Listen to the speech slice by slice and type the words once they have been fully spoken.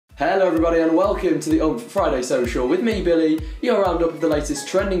Hello everybody and welcome to the Friday Social with me, Billy, your roundup of the latest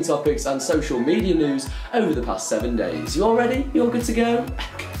trending topics and social media news over the past 7 days. You all ready? You all good to go?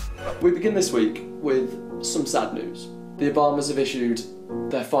 We begin this week with some sad news. The Obamas have issued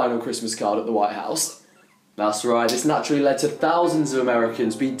their final Christmas card at the White House. That's right, this naturally led to thousands of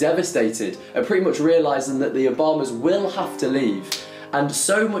Americans be devastated at pretty much realising that the Obamas will have to leave. And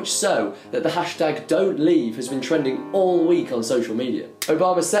so much so that the hashtag Don't Leave has been trending all week on social media.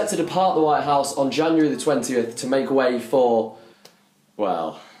 Obama's set to depart the White House on January the 20th to make way for,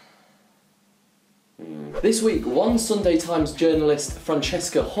 well... This week, one Sunday Times journalist,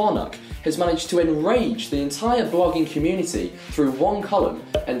 Francesca Hornack, has managed to enrage the entire blogging community through one column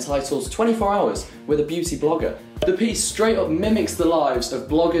entitled 24 Hours with a Beauty Blogger. The piece straight up mimics the lives of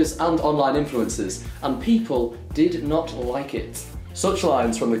bloggers and online influencers, and people did not like it. Such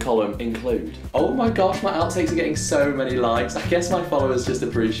lines from the column include, "Oh my gosh, my outtakes are getting so many likes. I guess my followers just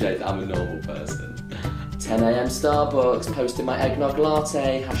appreciate that I'm a normal person. 10 AM Starbucks, posted my eggnog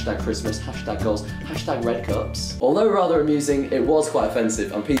latte, hashtag Christmas, hashtag goals, hashtag red cups." Although rather amusing, it was quite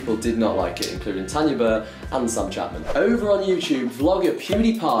offensive and people did not like it, including Tanya Burr and Sam Chapman. Over on YouTube, vlogger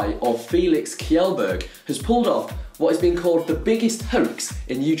PewDiePie, or Felix Kjellberg, has pulled off what is being called the biggest hoax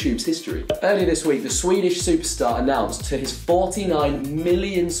in YouTube's history. Earlier this week, the Swedish superstar announced to his 49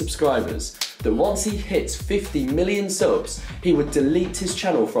 million subscribers that once he hits 50 million subs, he would delete his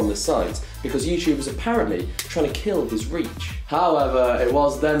channel from the site because YouTube was apparently trying to kill his reach. However, it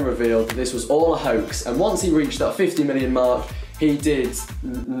was then revealed that this was all a hoax, and once he reached that 50 million mark, he did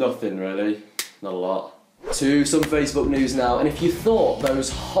nothing really, not a lot. To some Facebook news now, and if you thought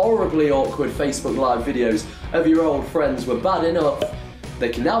those horribly awkward Facebook Live videos of your old friends were bad enough, they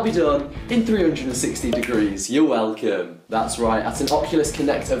can now be done in 360 degrees. You're welcome. That's right, at an Oculus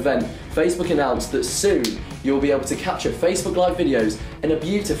Connect event, Facebook announced that soon you'll be able to capture Facebook Live videos in a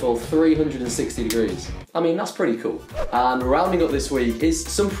beautiful 360 degrees. I mean, that's pretty cool. And rounding up this week is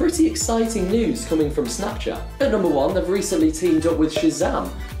some pretty exciting news coming from Snapchat. At number one, they've recently teamed up with Shazam,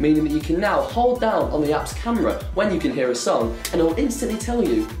 meaning that you can now hold down on the app's camera when you can hear a song, and it'll instantly tell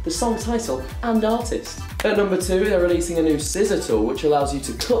you the song title and artist. At number two, they're releasing a new scissor tool which allows you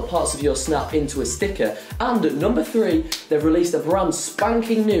to cut parts of your snap into a sticker. And at number three, they've released a brand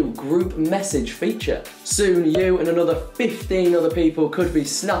spanking new group message feature. Soon you and another 15 other people could be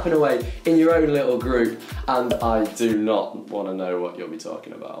snapping away in your own little group, and I do not want to know what you'll be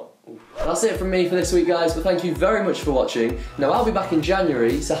talking about. That's it from me for this week, guys, but thank you very much for watching. Now I'll be back in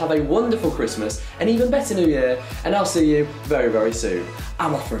January, so have a wonderful Christmas, an even better New Year, and I'll see you very, very soon.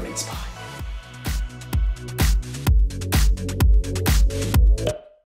 I'm off for a mince pie.